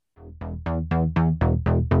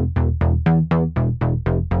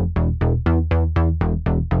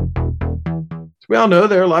we all know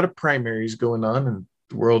there are a lot of primaries going on in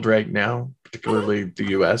the world right now, Mhm, particularly the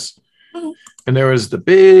US. mhm, And there was the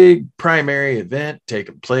big primary event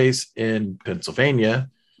taking place in Pennsylvania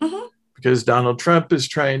mhm. because Donald Trump is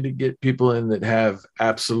trying to get people in that have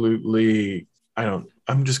absolutely,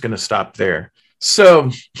 I'm just going to stop there.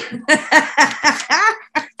 So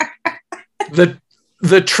the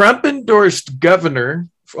the Trump endorsed governor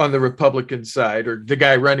on the Republican side, or the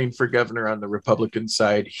guy running for governor on the Republican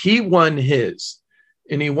side, he won his,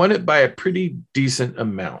 and he won it by a pretty decent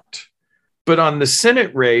amount. But on the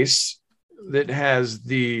Senate race that has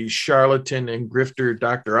the charlatan and grifter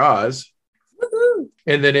Dr. Oz, Woohoo.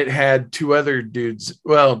 and then it had two other dudes,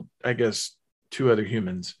 well, I guess two other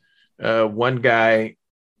humans, one guy,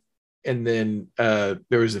 and then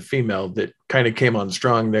there was a female that kind of came on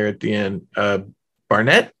strong there at the end.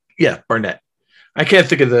 Barnett? Yeah, Barnett. I can't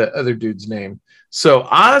think of the other dude's name. So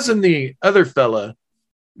Oz and the other fella,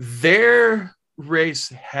 their race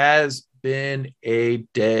has been a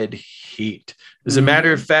dead heat. As a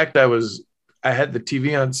matter of Mhm. fact, I had the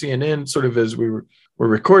TV on CNN sort of as were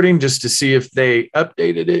recording just to see if they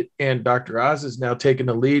updated it. And Dr. Oz is now taking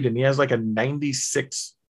the lead, and he has like a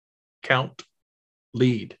 96 count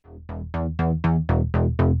lead.